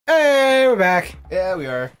we're back. Yeah, we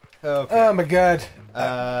are. Okay. Oh my god.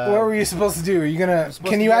 What were you supposed to do? Are you gonna?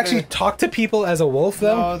 Can you actually talk to people as a wolf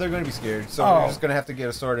though? No, they're gonna be scared. So we're just gonna have to get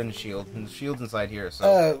a sword and a shield. And the shield's inside here.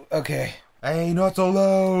 So. Okay. Hey, not so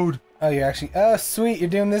loud. Oh, you're actually. Oh, sweet. You're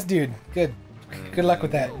doing this, dude. Good. Good luck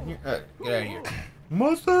with that. Get out of here.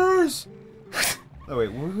 Monsters. Oh wait,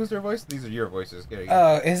 who's their voice? These are your voices. Get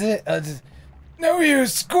out of here. Oh, is it? No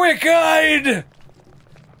use, quick-eyed.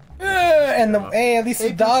 And hey, at least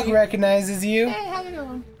the dog recognizes you. Hey, how's it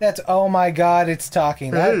going? That's, oh my god, it's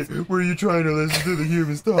talking. Hey, were you trying to listen to the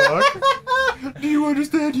humans talk? Do you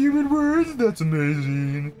understand human words? That's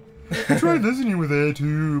amazing. I tried listening with A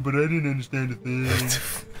too, but I didn't understand a thing.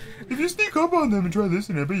 If you sneak up on them and try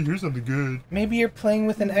listening, I bet you hear something good. Maybe you're playing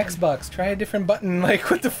with an Xbox. Try a different button. Like,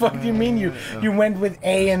 what the fuck do you mean you went with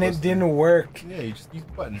A and it didn't work? Yeah, you just use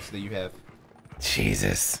the buttons that you have.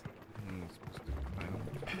 Jesus.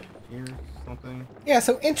 Here, something. Yeah,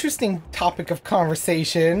 so interesting topic of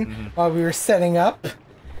conversation while we were setting up.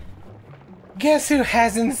 Guess who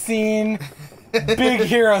hasn't seen Big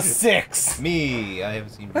Hero 6? Me, I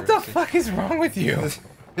haven't seen. What the fuck is wrong with you?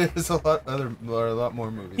 There's a lot more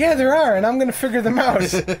movies. Yeah, there are, and I'm gonna figure them out.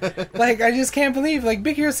 Like, I just can't believe, like,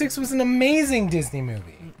 Big Hero 6 was an amazing Disney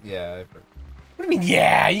movie. Yeah, I've heard. What do you mean,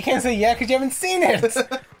 yeah? You can't say yeah because you haven't seen it.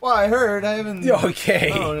 Well, I heard. I haven't.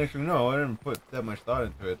 Okay. I don't actually know. I didn't put that much thought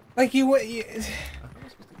into it. Like, you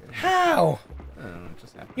how? I don't know. It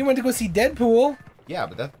just happened. You went to go see Deadpool. Yeah,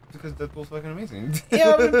 but that's because Deadpool's fucking amazing.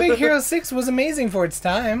 Yeah, but Big Hero 6 was amazing for its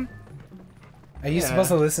time. Are you supposed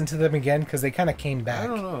to listen to them again? Because they kind of came back. I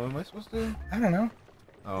don't know. Am I supposed to? I don't know.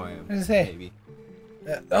 Oh, I am. What does it say? Maybe.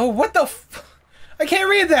 Oh, what the I can't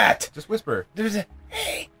read that! Just whisper. There's a...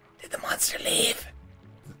 Hey, did the monster leave?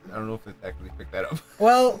 I don't know if it actually picked that up.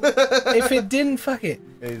 Well, if it didn't, fuck it.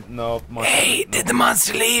 No, monster. Hey, did the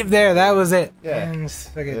monster leave? There, that was it. Yeah. And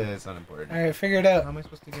fuck it. Yeah, it's not important. Alright, figure it out. How am I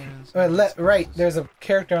supposed to get in? Right, there's a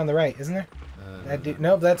character on the right, isn't there?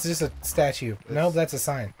 Nope, that's just a statue. Nope, that's a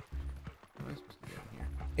sign. How am I supposed to get in here?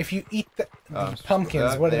 If you eat the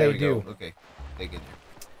pumpkins, what do they do? Go. Okay, dig in here.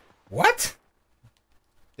 What?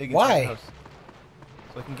 Dig inside Why? the house.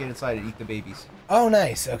 So I can get inside and eat the babies. Oh,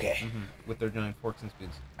 nice. Okay. With their giant forks and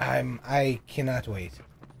spoons. I cannot wait.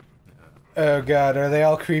 Oh god, are they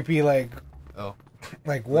all creepy like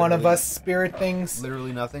one of us spirit things?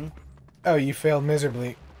 Literally nothing. Oh, you failed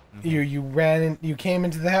miserably. You came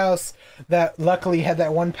into the house that luckily had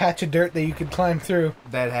that one patch of dirt that you could climb through.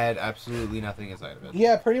 That had absolutely nothing inside of it.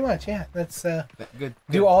 Yeah, pretty much. Yeah, that's good.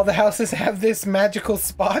 Do all the houses have this magical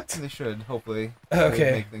spot? They should, hopefully.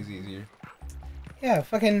 Okay. Make things easier. Yeah,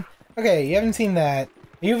 fucking. Okay, you haven't seen that.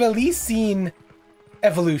 You've at least seen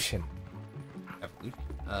Evolution.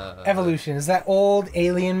 Evolution. Is that old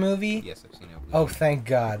alien movie? Yes, I've seen Evolution. Oh, thank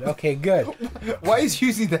God. Okay, good. Why is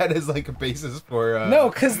using that as like a basis for?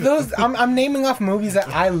 No, because those I'm naming off movies that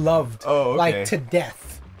I loved, like to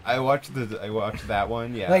death. I watched that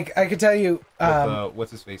one. Yeah. Like I could tell you, with,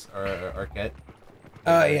 what's his face? Arquette.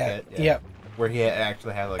 Yeah. Yep. Where he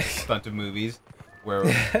actually had like a stunt of movies, where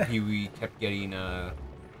we kept getting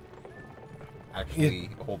actually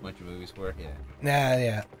a whole bunch of movies for it. Yeah.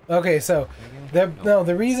 Yeah. Okay, so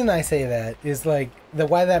the reason I say that is like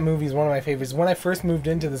why that movie is one of my favorites. When I first moved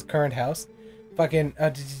into this current house, fucking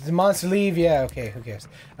did the monster leave? Yeah, okay, who cares?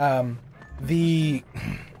 The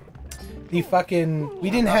fucking we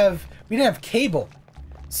didn't have cable.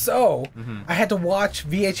 So I had to watch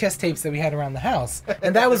VHS tapes that we had around the house,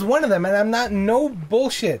 and that was one of them. And I'm not no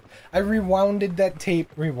bullshit. I rewinded that tape.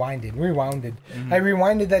 I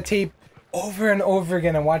rewinded that tape over and over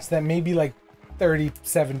again and watched that maybe like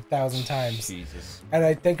 37,000 times. Jesus. And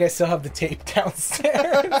I think I still have the tape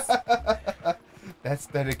downstairs. That's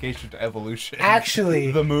dedication to Evolution.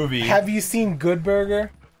 Actually, the movie. Have you seen Good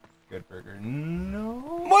Burger? Good Burger. No.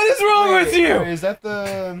 What is wrong with you? Is that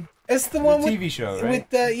the? It's the one with TV show, right? With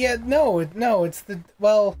the no, it's the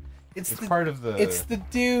it's part of the. It's the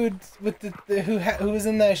dude with the who was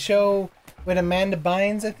in that show with Amanda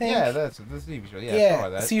Bynes, I think. Yeah, that's the TV show. Yeah, I saw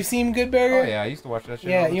that. So you've seen Good Burger? Oh yeah, I used to watch that show.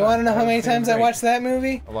 Yeah, you want to know how many times I watched that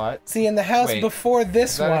movie? A lot. See, in the house before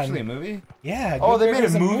this is that one. Actually a movie? Yeah. Oh, they made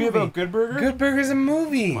a movie about Good Burger? Good Burger's a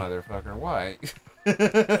movie. Motherfucker, why?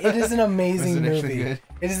 It is an amazing movie. Good?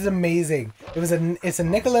 It is amazing. It's a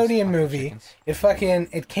Nickelodeon movie.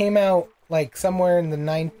 It came out like somewhere in the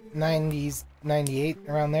 90s, 98,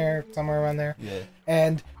 somewhere around there. Yeah.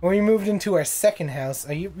 And when we moved into our second house,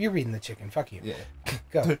 you're reading the chicken. Fuck you. Yeah.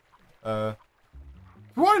 Go. If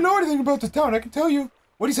you want to know anything about this town, I can tell you.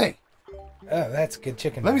 What do you say? Oh, that's good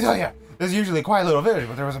chicken. Let me tell you. This is usually a quiet little village,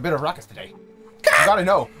 but there was a bit of ruckus today. You gotta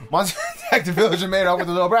know, monsters attacked the village and made off with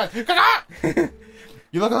the little brats.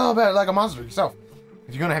 You look a little bit like a monster yourself.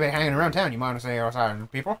 If you're gonna be hanging around town, you might want to say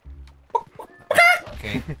outside people.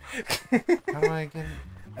 Okay. How do I get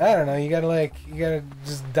it? I don't know. You gotta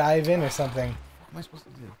just dive in or something. What am I supposed to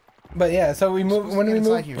do? But yeah, so we moved when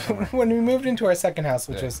we moved into our second house,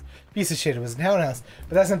 which Yeah. was a piece of shit. It was a townhouse,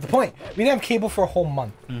 but that's not the point. We didn't have cable for a whole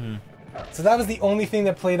month, so that was the only thing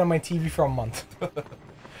that played on my TV for a month.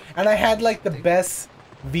 And I had like the best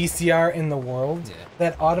VCR in the world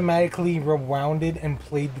that automatically rewounded and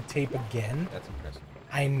played the tape again. That's impressive.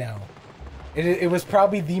 I know. It was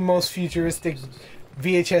probably the most futuristic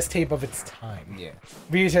VHS tape of its time. Yeah.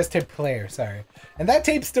 VHS tape player, sorry. And that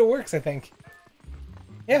tape still works, I think.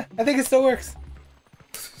 Yeah, I think it still works.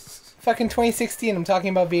 Fucking 2016, I'm talking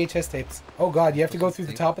about VHS tapes. Oh god, you have to go through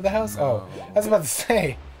the top of the house? No. Oh, I was about to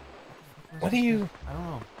say. What are you... I don't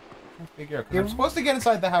know. I'm trying to figure out. 'Cause I'm supposed to get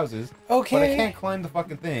inside the houses. Okay. But I can't climb the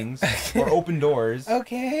fucking things or open doors.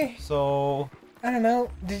 Okay. So... I don't know.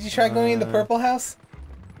 Did you try going in the purple house?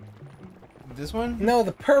 This one? No,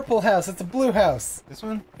 the purple house. It's a blue house. This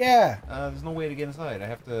one? Yeah. There's no way to get inside. I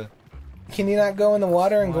have to... Can you not go in the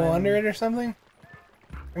water and go under it or something?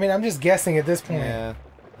 I mean, I'm just guessing at this point. Yeah.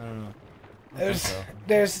 I don't know. There's nothing,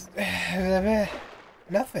 There's eh?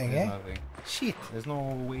 nothing. Shit. There's no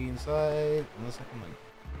way inside unless I can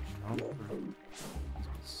like jump or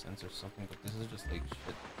sense or something. But this is just like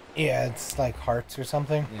shit. Yeah, it's like hearts or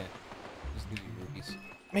something. Yeah. Just gives you rupees.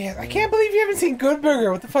 Man, I can't believe you haven't seen Good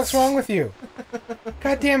Burger. What the fuck's wrong with you?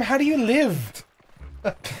 Goddamn, how do you live?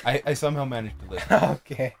 I somehow managed to live.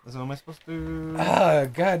 Okay. So what am I supposed to? Oh,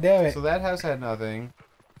 god damn it. So that house had nothing,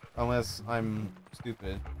 unless I'm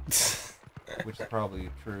stupid, which is probably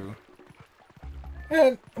true.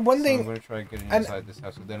 One So thing I'm gonna try getting inside this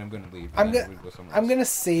house, and then I'm gonna leave. I'm and gonna go somewhere I'm else. gonna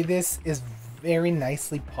say this as very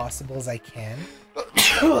nicely possible as I can,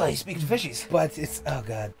 I speak to fishies. but it's oh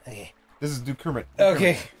god. Okay. This is Duke Kermit.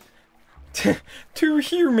 Okay. To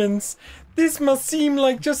humans, this must seem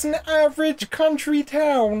like just an average country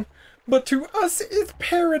town, but to us it's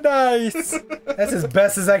paradise. That's as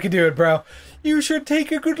best as I could do it, bro. You should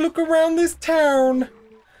take a good look around this town.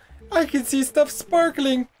 I can see stuff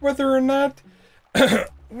sparkling, whether or not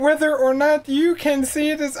you can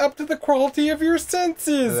see it is up to the quality of your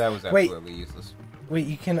senses. That was absolutely useless. Wait,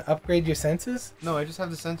 you can upgrade your senses? No, I just have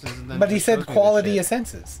the senses, and then. But it he just said shows me the quality shit. of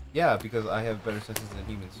senses. Yeah, because I have better senses than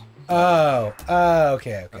humans. Oh,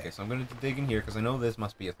 okay. Okay, so I'm gonna dig in here because I know this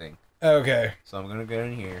must be a thing. Okay. So I'm gonna get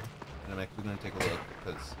in here, and I'm actually gonna take a look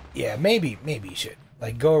because Yeah, maybe you should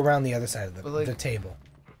like go around the other side of But, like, the table.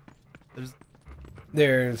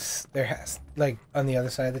 there's There has like on the other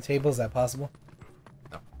side of the table. Is that possible?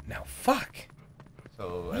 No. No. Fuck.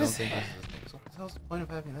 so What I don't is think this is a thing. So what the hell's the point of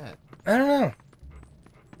having that? I don't know.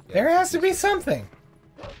 Yeah, There this has to is- be something.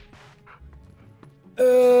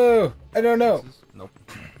 Oh, I don't know. Nope.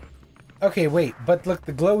 Okay, wait. But look,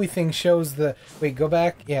 the glowy thing shows the. Wait, go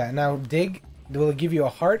back. Yeah. Now dig. Will it give you a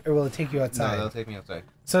heart or will it take you No, outside? that'll take me outside.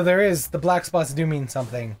 So there is the black spots do mean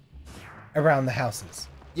something around the houses.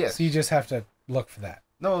 Yes. So you just have to look for that.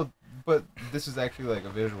 No, but this is actually like a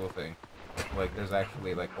visual thing. Like there's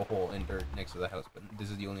actually like a hole in dirt next to the house, but this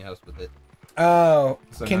is the only house with it. Oh,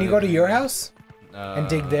 So can now you go to they- your house? And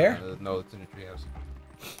dig there? No, it's in a treehouse.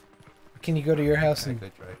 Can you go to your house I and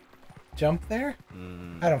could try. jump there?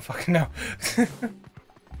 Mm, I don't fucking know.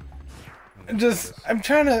 I'm Just, I'm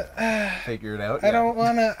trying to. figure it out. I don't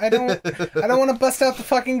wanna. I don't wanna bust out the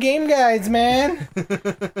fucking game guides, man.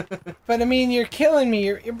 But I mean, you're killing me.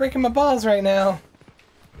 You're breaking my balls right now.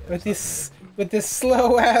 With this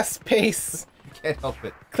slow ass pace. Can't help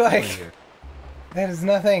it. Like- Over here. That is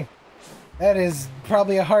nothing. That is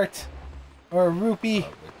probably a heart or a rupee.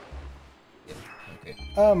 Probably. Yeah. Okay.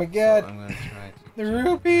 Oh my So god, I'm gonna try to the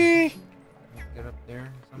rupee. get up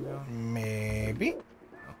there somehow. Maybe.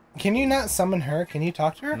 Can you not summon her? Can you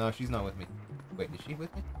talk to her? No, she's not with me. Wait, is she with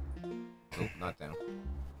me? Nope, not down.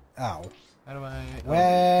 Oh. How do I?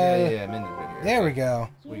 Well, yeah, I'm in the video. there we go.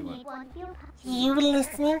 What do you want? You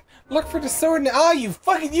listening? Look for the sword. Oh, you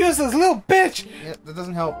fucking useless little bitch! Yeah, that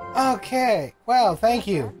doesn't help. Okay. Well, thank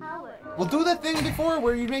you. We'll do that thing before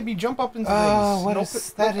where you made me jump up into Oh, things. what And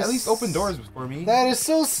is- that at is- least open doors for me. That is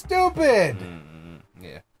so stupid.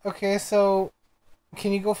 Yeah, Okay, so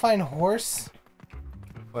can you go find horse?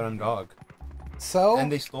 but I'm dog. So?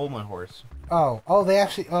 And they stole my horse.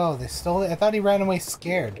 They stole it. I thought he ran away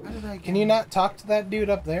scared. How did I get Can you not talk to that dude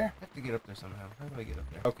up there? I have to get up there somehow. How do I get up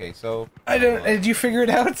there? Okay, so I don't. Did you figure it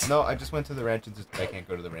out? no, I just went to the ranch and I can't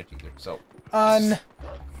go to the ranch either. So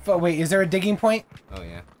But wait, is there a digging point? oh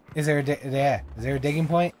yeah. Is there a digging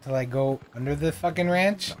point to like go under the fucking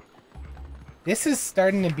ranch? This is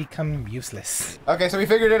starting to become useless. Okay, so we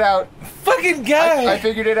figured it out. Fucking guy! I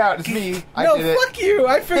figured it out. It's me. I No, did it. fuck you!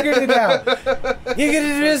 I figured it out. You're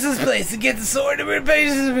gonna visit this place to get the sword and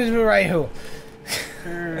replace right who?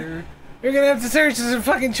 You're gonna have to search the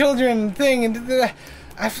fucking children thing and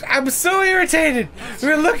I'm so irritated. We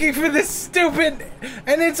were looking for this stupid,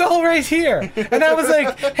 and it's all right here. And I was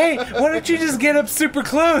like, hey, why don't you just get up super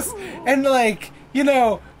close and like, you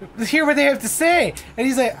know, hear what they have to say? And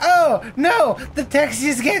he's like, oh no, the text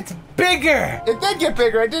just gets bigger. It did get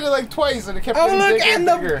bigger. I did it like twice, and it kept Oh getting look, bigger and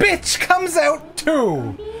and the bigger. bitch comes out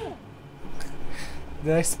too.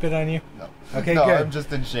 Did I spit on you? No. Okay, no, good. I'm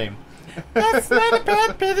just in shame. That's not a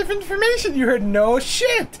bad bit of information. You heard no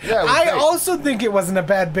shit. Yeah, it was I great. also think it wasn't a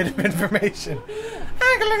bad bit of information.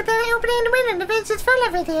 I can look at that opening in the window and the bitch is full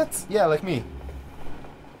of idiots. Yeah, like me.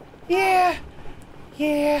 Yeah.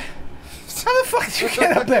 Yeah. How the fuck did you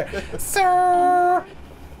get up there? Sir,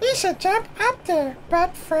 you should jump up there.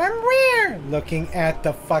 But from where? Looking at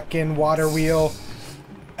the fucking water wheel.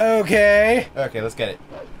 Okay. Okay, let's get it.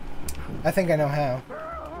 I think I know how.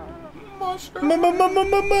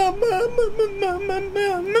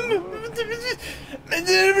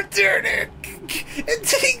 Return it and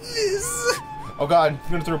take this. Oh god,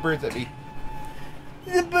 he's gonna throw birds at me.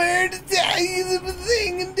 The bird attacks the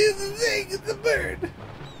thing and do the thing with the bird.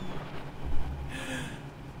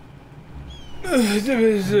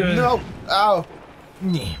 No! Ow!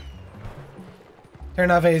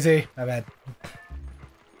 Turn off AZ. My bad.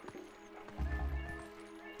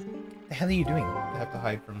 The hell are you doing? I have to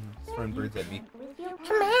hide from throwing birds at me.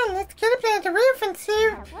 Come on, let's get up on the roof and see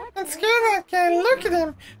and scare that guy. Look at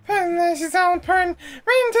him. Putting his own pun.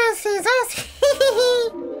 Rain does sees us.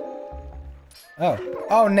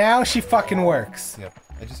 Oh, now she fucking works. Yep.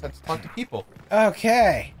 I just had to talk to people.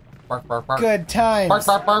 Okay. Bark, bark, bark. Good times. Bark,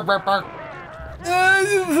 bark, bark, bark, bark.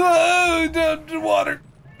 Down to water.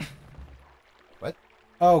 What?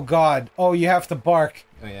 Oh god. Oh, you have to bark.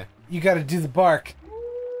 Oh yeah. You gotta do the bark.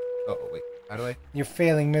 Oh wait. How do I? You're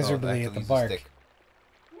failing Oh, I miserably have at to the use a bark. stick.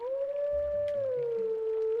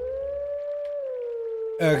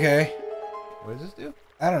 Okay. What does this do?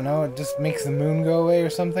 I don't know. It just makes the moon go away or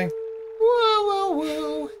something. Whoa, whoa,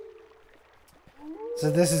 whoa. So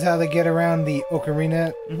this is how they get around the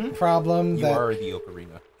ocarina problem. You that... are the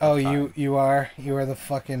ocarina. Oh, of time. you are the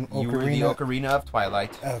fucking ocarina. You were the ocarina of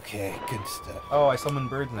Twilight. Okay, good stuff. Oh, I summon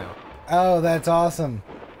birds now. Oh, that's awesome.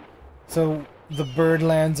 So the bird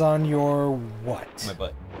lands on your what? My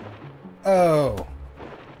butt. Oh.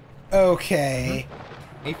 Okay.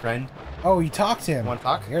 Hey, friend. Oh, you talked to him. Want to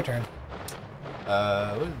talk? Your turn.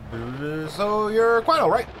 So you're Quino,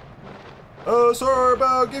 right? Sorry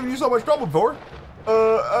about giving you so much trouble before.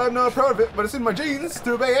 I'm not proud of it, but it's in my genes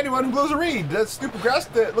to obey anyone who blows a reed. That stupid grass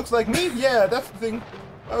that looks like me? Yeah, that's the thing.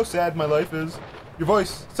 How sad my life is. Your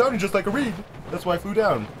voice sounded just like a reed. That's why I flew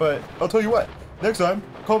down. But I'll tell you what. Next time,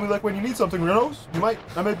 call me like when you need something, Renos.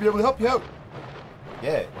 I might be able to help you out.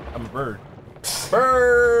 Yeah, I'm a bird.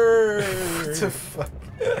 Bird! What the fuck?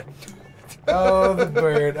 Oh, the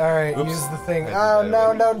bird. Alright, Oops. use the thing. I Oh, did that no,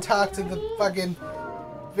 already. don't talk to the fucking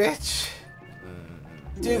bitch.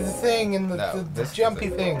 Do the thing and the This is jumpy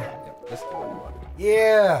it. thing. Yep, this is what you want.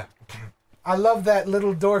 Yeah. I love that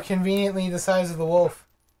little door conveniently the size of the wolf.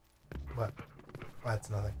 What? That's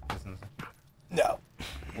nothing. This is- No.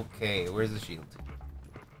 Okay, where's the shield?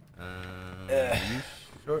 You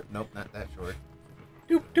short? Nope, not that short.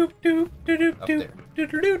 Doop doop doop doop Up doop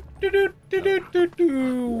doop doop doop doop doop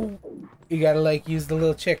doop. You gotta like use the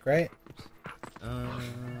little chick, right?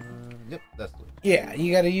 Yep, that's the Yeah,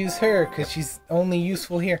 you gotta use her because she's only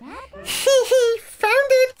useful here. Found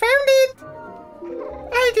it!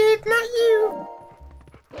 I did, not you.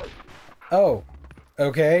 Oh,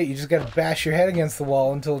 okay. You just gotta bash your head against the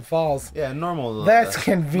wall until it falls. Yeah, normal. That's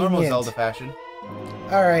Normal convenient. Zelda fashion.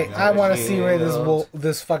 All right, Got I a want to see where shield.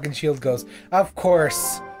 this fucking shield goes. Of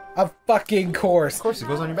course, of fucking course. Of course, it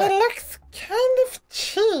goes on your It back. looks kind of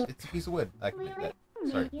cheap. It's a piece of wood. I can make that.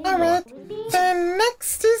 Sorry. All right, then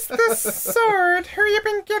next is the sword. Hurry up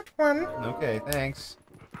and get one. Okay, thanks.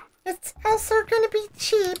 It's also gonna be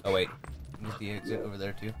cheap. Oh wait, is the exit over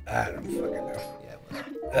there too? I don't fucking know. Yeah, it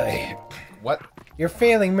was. Ugh. What? You're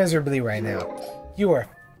failing miserably right now. You are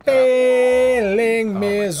failing Oh my God.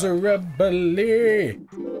 miserably.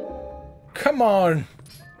 Come on.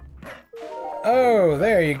 Oh,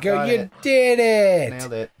 there you go. Got You it. did it.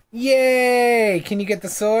 Nailed it. Yay! Can you get the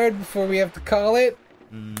sword before we have to call it?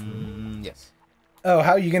 Yes. Oh,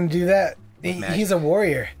 how are you gonna do that? Magic. He's a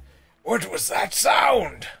warrior. What was that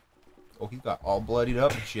sound? Oh, he's got all bloodied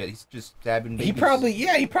up and shit. He's just stabbing babies.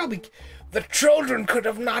 He probably. The children could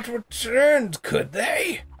have not returned, could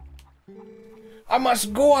they? I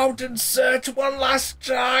must go out and search one last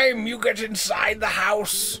time. You get inside the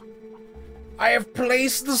house. I have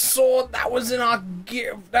placed the sword that was in our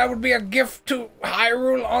gift. That would be a gift to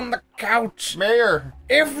Hyrule on the couch. Mayor!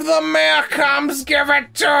 If the mayor comes, give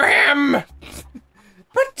it to him!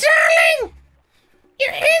 But darling!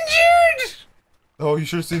 You're injured! Oh, you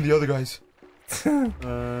should have seen the other guys.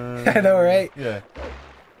 I know, right? Yeah.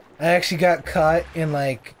 I actually got caught in,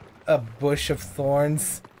 like, a bush of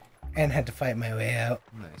thorns and had to fight my way out.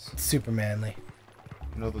 Nice. Super manly.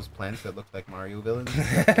 You know those plants that look like Mario villains?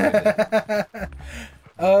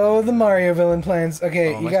 Oh, the Mario villain plans.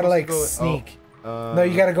 Okay, you gotta, like, sneak. No,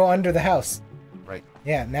 you gotta go under the house. Right.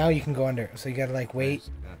 Yeah, now you can go under. So you gotta, like, wait.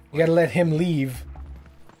 You gotta let him leave.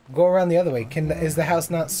 Go around the other way. Is the house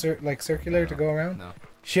not, circular to go around? No.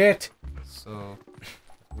 Shit! So,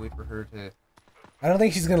 wait for her to... I don't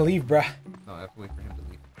think she's gonna leave, bruh. No, I have to wait for him to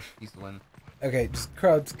leave. He's the one... Okay, just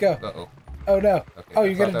crowds, go. Uh-oh. Oh, no. Okay, Oh,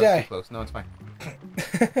 you're gonna die. Too close. No, it's fine.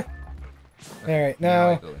 Alright, now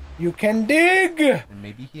I go in. you can dig! And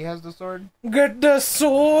maybe he has the sword? Get the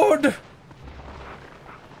sword!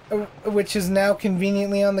 Which is now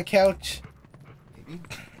conveniently on the couch. Maybe?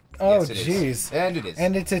 Oh, Yes, it is. jeez. And it is.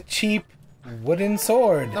 And it's a cheap wooden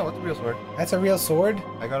sword. No, it's a real sword. That's a real sword?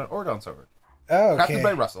 I got an Oregon sword. Oh, okay. Crafted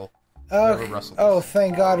by Russell. Okay. Whoever Russell Oh, is.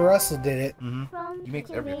 thank God Russell did it. Mm-hmm. He makes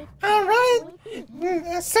everything. Alright.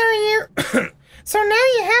 So you... so now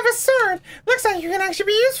you have a sword. Looks like you can actually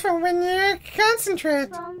be useful when you concentrate.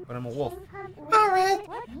 But I'm a wolf. Alright.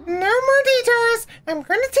 No more detours. I'm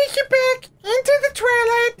gonna take you back into the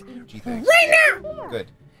Twilight. Gee, thanks. Right now!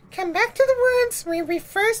 Good. Come back to the woods where we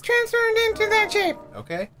first transformed into that shape.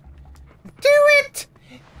 Okay? Do it!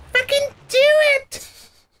 Fucking do it!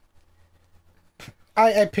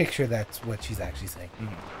 I picture that's what she's actually saying.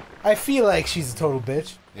 Mm-hmm. I feel like she's a total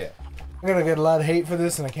bitch. Yeah. I'm gonna get a lot of hate for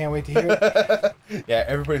this, and I can't wait to hear it. Yeah,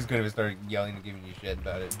 everybody's gonna start yelling and giving you shit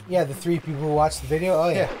about it. Yeah, the 3 people who watched the video. Oh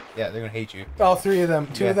yeah, Yeah, they're gonna hate you. all 3 of them.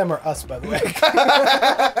 2 Yeah. of them are us, by the way.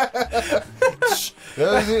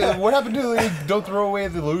 What happened to the don't throw away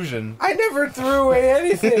the illusion? I never threw away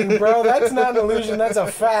anything, bro. That's not an illusion. That's a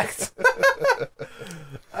fact.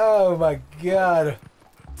 Oh my god.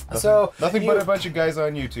 Nothing but a bunch of guys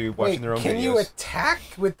on YouTube watching their own videos. Can you attack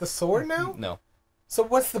with the sword now? No. So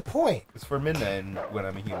what's the point? It's for Minna and when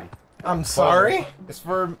I'm a human. I'm sorry? It's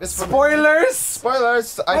for Spoilers!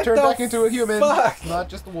 Spoilers! I What turned the back into a human, fuck? not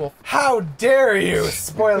just a wolf. How dare you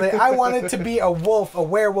spoil it? I wanted to be a wolf, a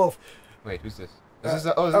werewolf. Wait, who's this? Is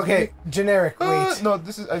this Okay, me? generic, wait. No,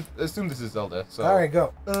 this is. I assume this is Zelda. So. Alright,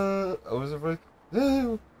 go. Was it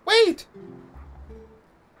for? Wait!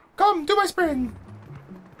 Come to my spring.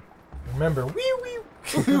 Remember, wee wee.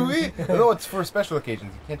 No, it's for special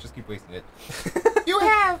occasions. You can't just keep wasting it. You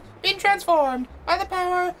have been transformed by the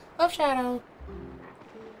power of shadow.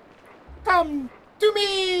 Come to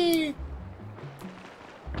me.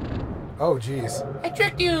 Oh, jeez. I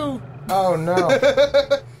tricked you. Oh, no.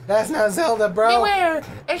 That's not Zelda, bro. Beware,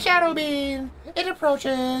 a shadow beam. It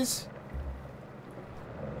approaches.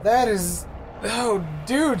 That is... Oh,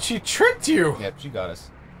 dude, she tricked you. Yep, she got us.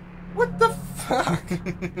 What the fuck?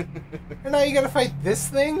 And now you gotta fight this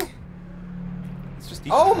thing? It's just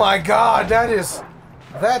Oh my god, that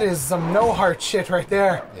is some no heart shit right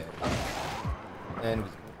there. Yeah. And it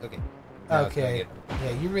was okay. Now it's gonna Okay. get-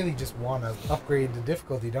 Yeah, you really just want to upgrade the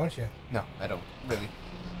difficulty, don't you? No, I don't really.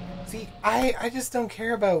 See, I just don't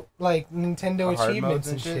care about like Nintendo Hard achievements modes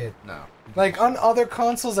and shit. No. Like on other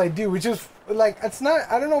consoles I do, which is like it's not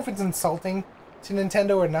I don't know if it's insulting to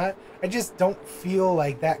Nintendo or not. I just don't feel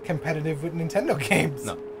like that competitive with Nintendo games.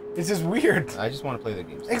 No. It's just weird. I just want to play the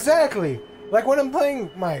games. Exactly. Like when I'm playing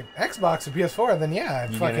my Xbox or PS4, then yeah,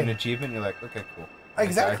 You get fucking an achievement, you're like, okay, cool.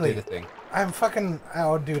 Exactly. I did a thing. I'm fucking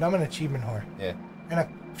oh dude, I'm an achievement whore. Yeah. And a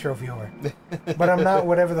trophy whore. But I'm not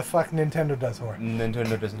whatever the fuck Nintendo does whore.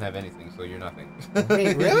 Nintendo doesn't have anything, so you're nothing.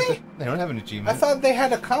 Wait, really? They don't have an achievement. I thought they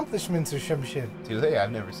had accomplishments or some shit. Today,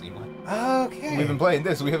 I've never seen one. Okay. We've been playing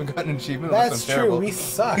this. We haven't gotten an achievement. Unless That's I'm true. terrible. We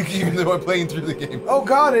suck. Even though I'm playing through the game. Oh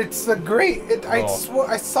god, it's a great. I Oh. swore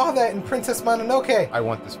I saw that in Princess Mononoke. I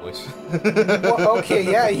want this voice. Well, okay,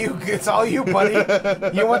 yeah, it's all you, buddy.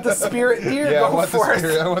 You want the spirit deer? Yeah, I Go want the for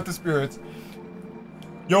spirit. it. I want the spirits.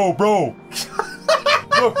 Yo, bro.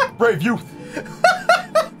 Look, brave youth.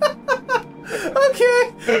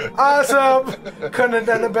 Okay, awesome. Couldn't have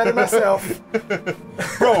done it better myself.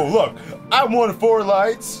 Bro, look. I'm one of 4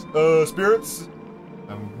 lights, spirits.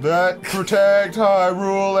 That protect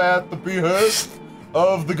Hyrule at the behest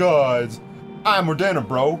of the gods. I'm Ordena,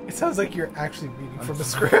 bro. It sounds like you're actually reading from a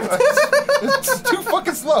script. It's too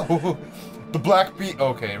fucking slow. The black beast.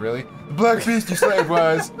 Okay, really? The black beast you slayed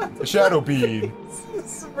was a shadow being.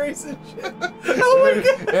 This is racist shit. Oh my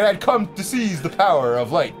god. It had come to seize the power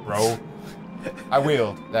of light, bro. I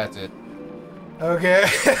willed. That's it. Okay.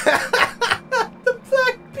 The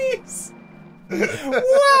black beast.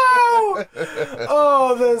 Wow.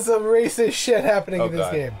 Oh, there's some racist shit happening in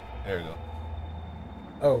this game. There we go.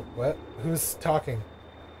 Oh, what? Who's talking?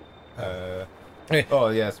 Oh,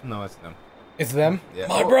 yes. No, it's them. It's them? Yeah.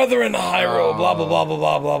 My brother in Hyrule, blah, blah, blah, blah,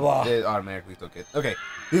 blah, blah, blah. It automatically took it. Okay.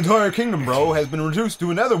 The entire kingdom, bro, has been reduced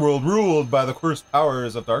to another world ruled by the cursed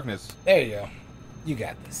powers of darkness. There you go. You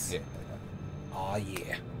got this. Yeah. Aw,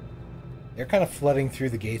 yeah. They're kind of flooding through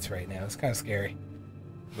the gates right now. It's kind of scary.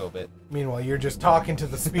 A little bit. Meanwhile, you're just talking to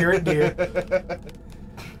the spirit deer.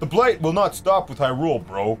 The blight will not stop with Hyrule,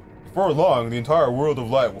 bro. Before long, the entire world of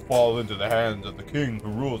light will fall into the hands of the king who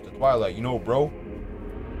rules the Twilight, you know, bro.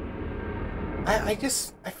 I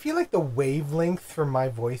feel like the wavelength for my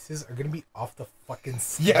voices are gonna be off the fucking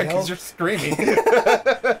scale. Yeah, because you're screaming.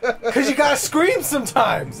 Because you gotta scream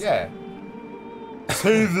sometimes. Yeah.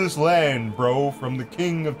 Save this land, bro, from the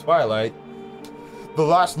king of Twilight. The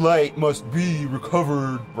lost light must be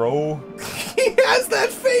recovered, bro. He has that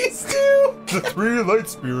face too. The 3 light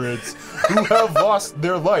spirits who have lost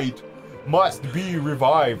their light must be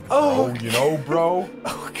revived, bro. Oh, you know, bro?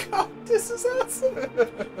 Oh god, this is awesome.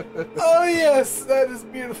 Oh yes, that is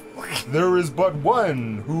beautiful. There is but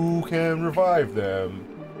one who can revive them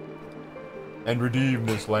and redeem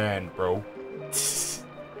this land, bro.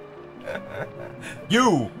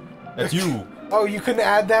 You! That's you. Oh, you couldn't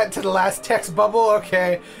add that to the last text bubble?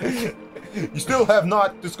 Okay. You still have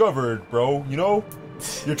not discovered, bro, you know?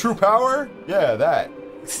 Your true power? Yeah, that.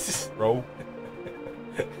 Bro.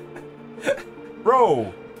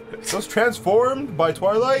 Bro! Those transformed by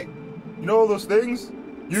Twilight? You know those things?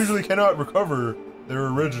 Usually cannot recover their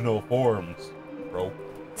original forms, bro.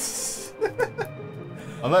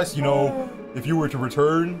 Unless, you know, if you were to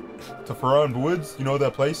return to Faron Woods, you know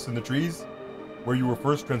that place in the trees? Where you were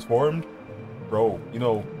first transformed? Bro, you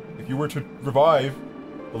know, if you were to revive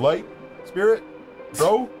the light spirit,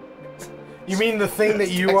 bro. You mean the thing that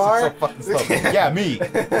you are? So fucking slow. Yeah, me.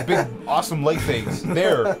 The big, awesome light things.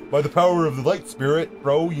 There, by the power of the light spirit,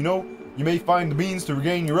 bro, you know, you may find the means to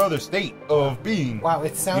regain your other state of being. Wow,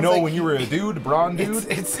 it sounds like... You know, when you were a dude, a brawn dude?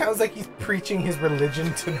 It sounds like he's preaching his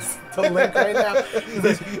religion to Link right now.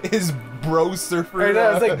 His bro surfer. Right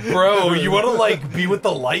now, it's like, bro, you want to, like, be with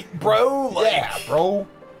the light, bro? Like, yeah, bro.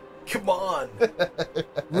 Come on.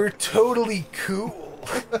 We're totally cool.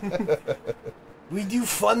 We do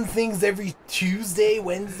fun things every Tuesday,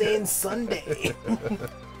 Wednesday, and Sunday.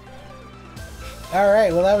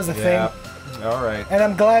 Alright, well that was a thing. Alright. And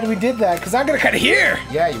I'm glad we did that, because I'm gonna cut it here!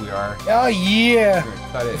 Yeah, you are. Oh yeah!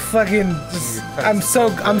 Cut it. Fucking just, I'm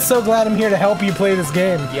so glad I'm here to help you play this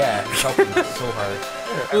game. Yeah, it's helping so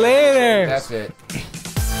hard. Later! That's it.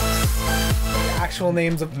 Actual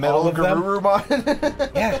names of Metal all of them.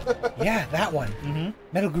 Garurumon. Yeah, that one.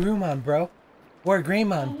 Metal Garurumon, bro. Or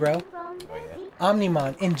Greymon, bro. Oh yeah.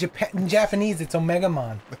 Omnimon. In Japanese, it's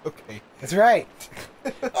Omegamon. Okay. That's right.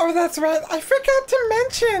 Oh, that's right. I forgot to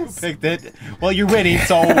mention. Picked it. Well, you're winning,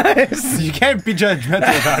 so you can't be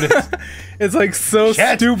judgmental about it. It's like so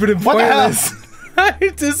stupid and pointless.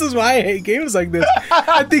 This is why I hate games like this.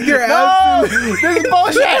 I think you're This is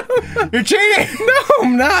bullshit. You're cheating. No,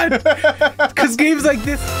 I'm not. Because games like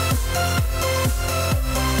this.